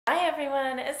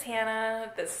everyone, it's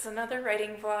Hannah. This is another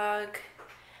writing vlog.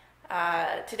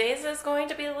 Today's is going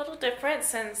to be a little different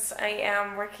since I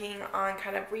am working on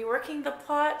kind of reworking the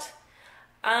plot.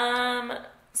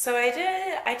 So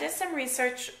I did some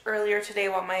research earlier today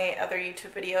while my other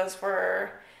YouTube videos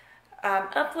were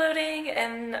uploading,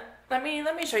 and let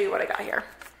me show you what I got here.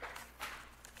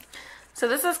 So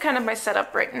this is kind of my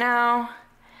setup right now.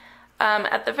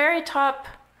 At the very top,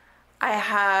 I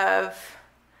have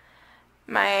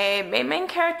my main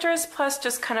characters plus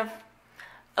just kind of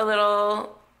a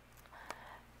little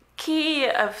key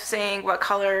of saying what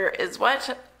color is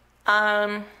what.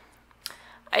 I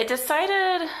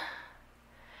decided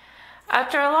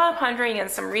after a lot of pondering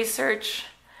and some research,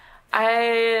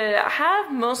 I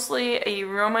have mostly a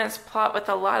romance plot with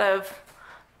a lot of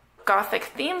gothic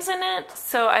themes in it,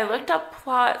 so I looked up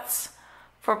plots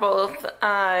for both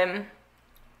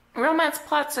romance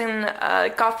plots and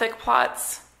gothic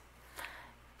plots,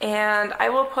 and I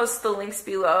will post the links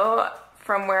below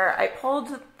from where I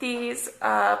pulled these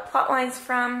plot lines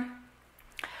from.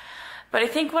 But I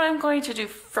think what I'm going to do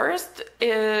first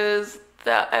is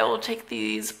that I will take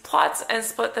these plots and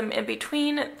split them in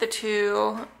between the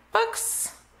two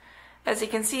books. As you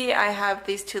can see, I have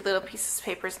these two little pieces of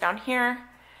papers down here,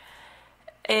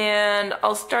 and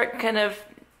I'll start kind of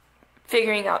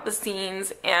figuring out the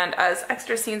scenes, and as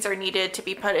extra scenes are needed to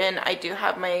be put in, I do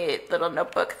have my little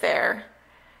notebook there.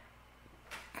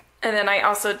 And then I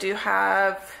also do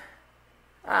have,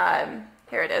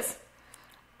 here it is,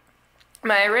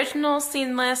 my original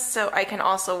scene list, so I can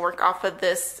also work off of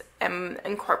this and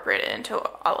incorporate it into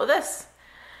all of this.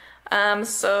 Yeah,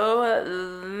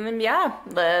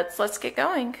 let's get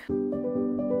going.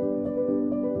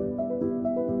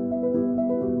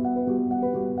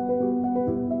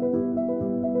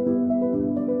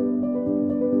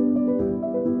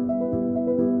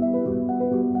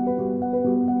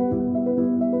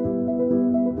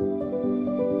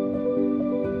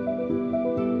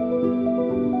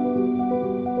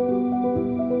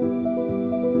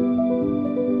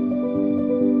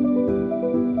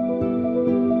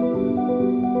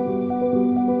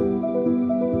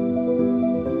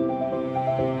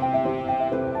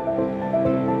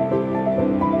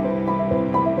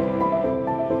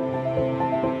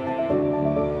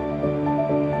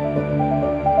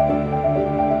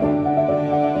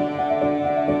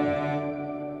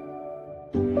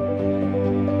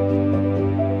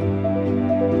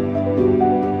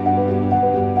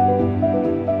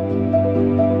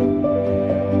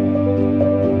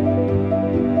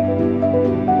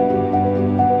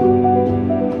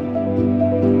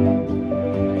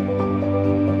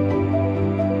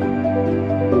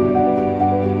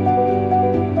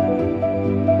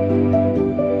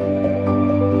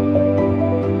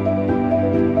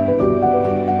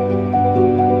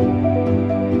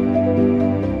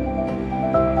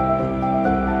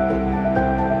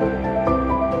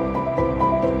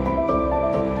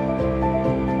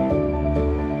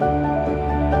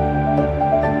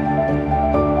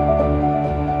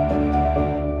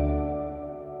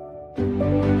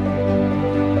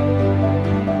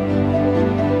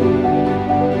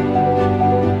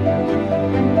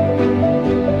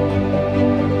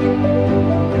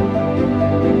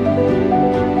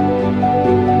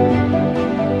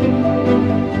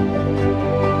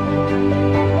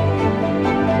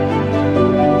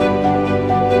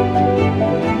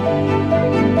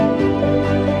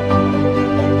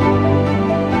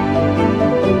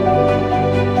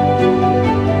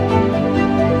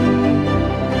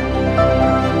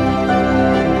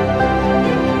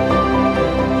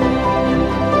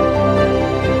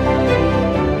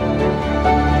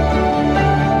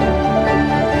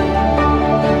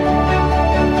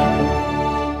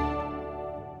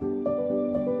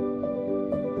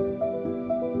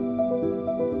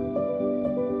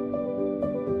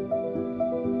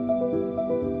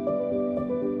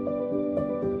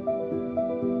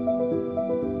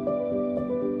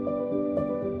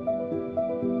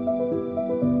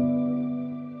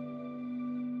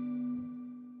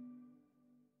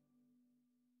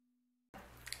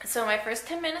 So my first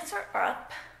 10 minutes are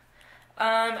up,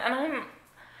 and I'm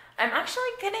actually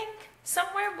getting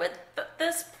somewhere with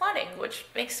this plotting, which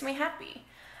makes me happy.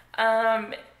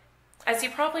 As you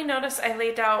probably noticed, I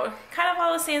laid out kind of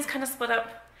all the scenes, kind of split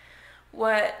up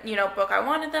what, book I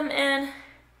wanted them in,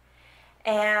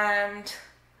 and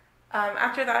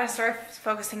after that I started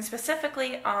focusing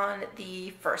specifically on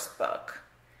the first book.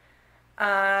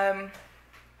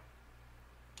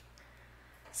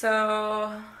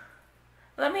 So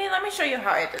let me show you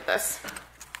how I did this.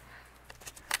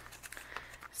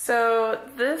 So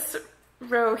this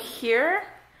row here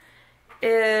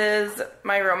is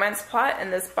my romance plot,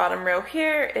 and this bottom row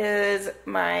here is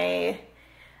my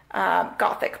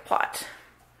Gothic plot.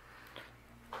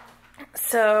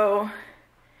 So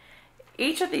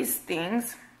each of these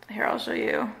things, here I'll show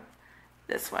you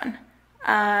this one.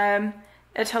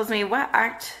 It tells me what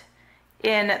act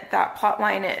in that plot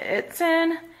line it's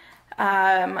in,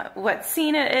 what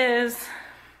scene it is,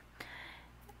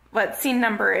 what scene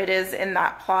number it is in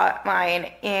that plot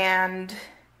line, and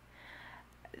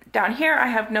down here I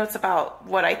have notes about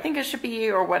what I think it should be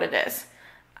or what it is.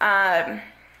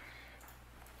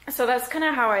 So that's kind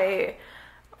of how I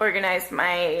organize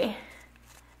my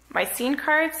scene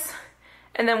cards.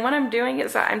 And then what I'm doing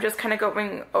is that I'm just kind of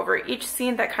going over each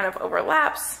scene that kind of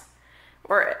overlaps,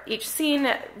 or each scene,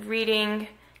 reading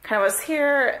kind of what's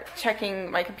here, checking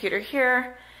my computer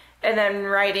here, and then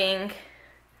writing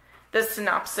the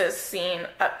synopsis scene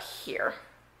up here.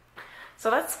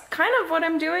 So that's kind of what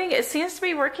I'm doing. It seems to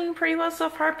be working pretty well so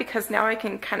far, because now I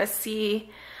can kind of see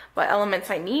what elements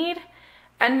I need.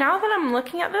 And now that I'm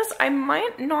looking at this, I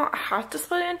might not have to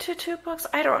split it into 2 books.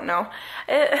 I don't know.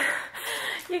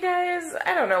 You guys,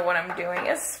 I don't know what I'm doing.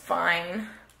 It's fine.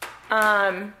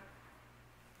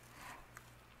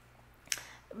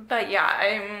 But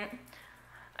yeah,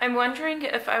 I'm wondering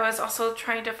if I was also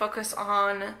trying to focus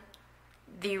on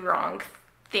the wrong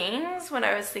things when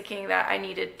I was thinking that I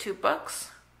needed 2 books.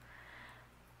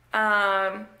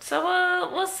 So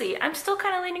we'll see. I'm still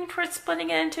kind of leaning towards splitting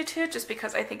it into 2, just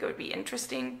because I think it would be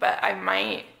interesting, but I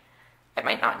might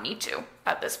not need to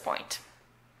at this point.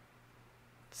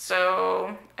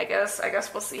 So I guess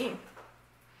we'll see.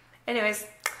 Anyways,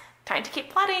 time to keep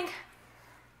plotting.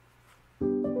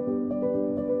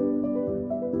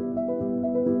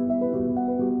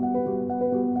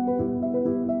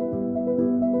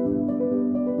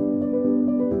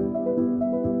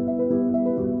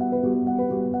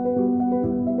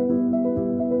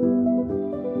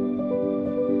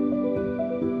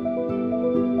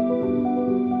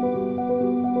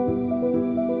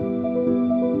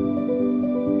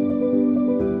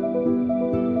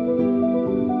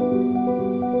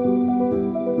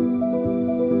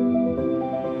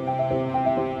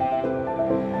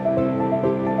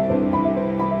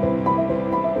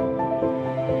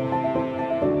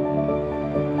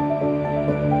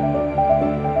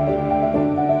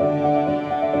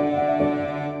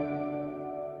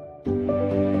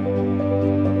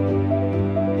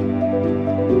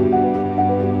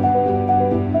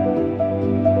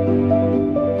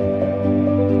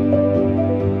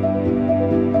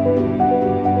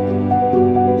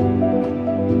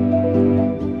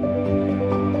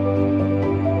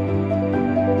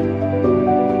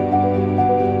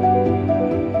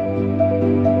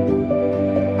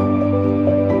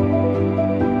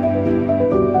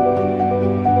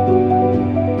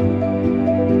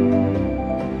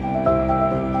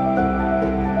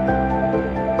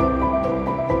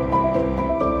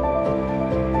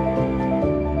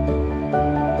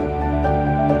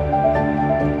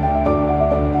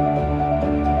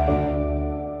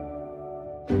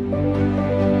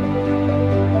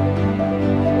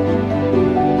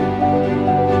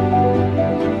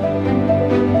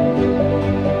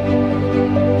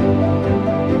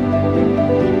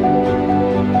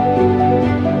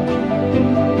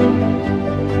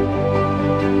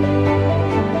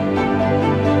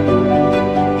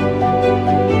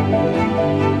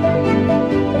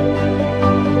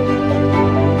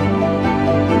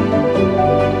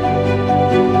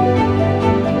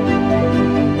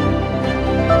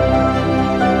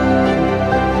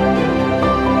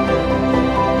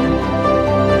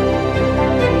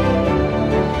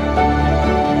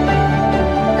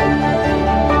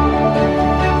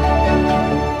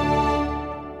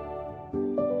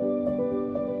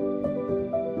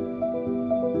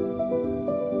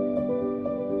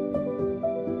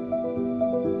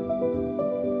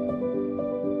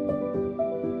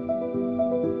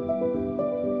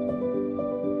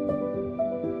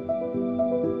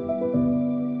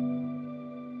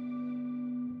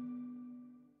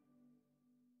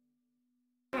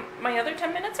 My other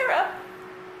 10 minutes are up,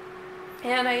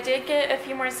 and I did get a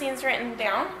few more scenes written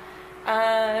down.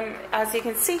 As you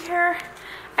can see here,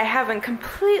 I haven't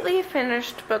completely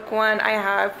finished book 1. I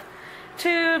have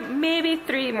 2, maybe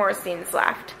 3 more scenes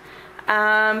left,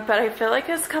 but I feel like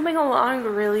it's coming along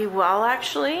really well,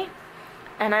 actually,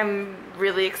 and I'm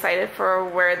really excited for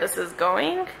where this is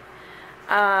going,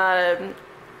 and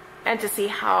to see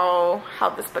how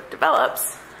this book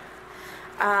develops.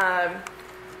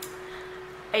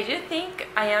 I do think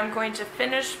I am going to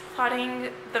finish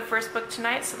plotting the first book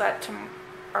tonight, so that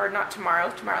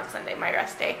tomorrow's Sunday, my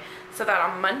rest day, so that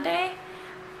on Monday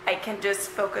I can just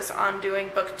focus on doing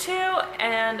book 2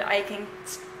 and I can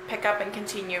pick up and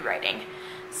continue writing.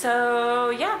 So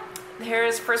yeah,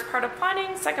 here's first part of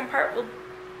plotting. Second part will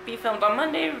be filmed on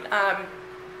Monday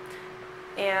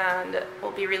and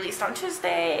will be released on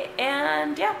Tuesday.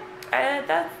 And yeah,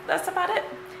 that's about it.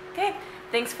 Okay,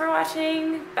 thanks for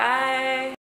watching. Bye.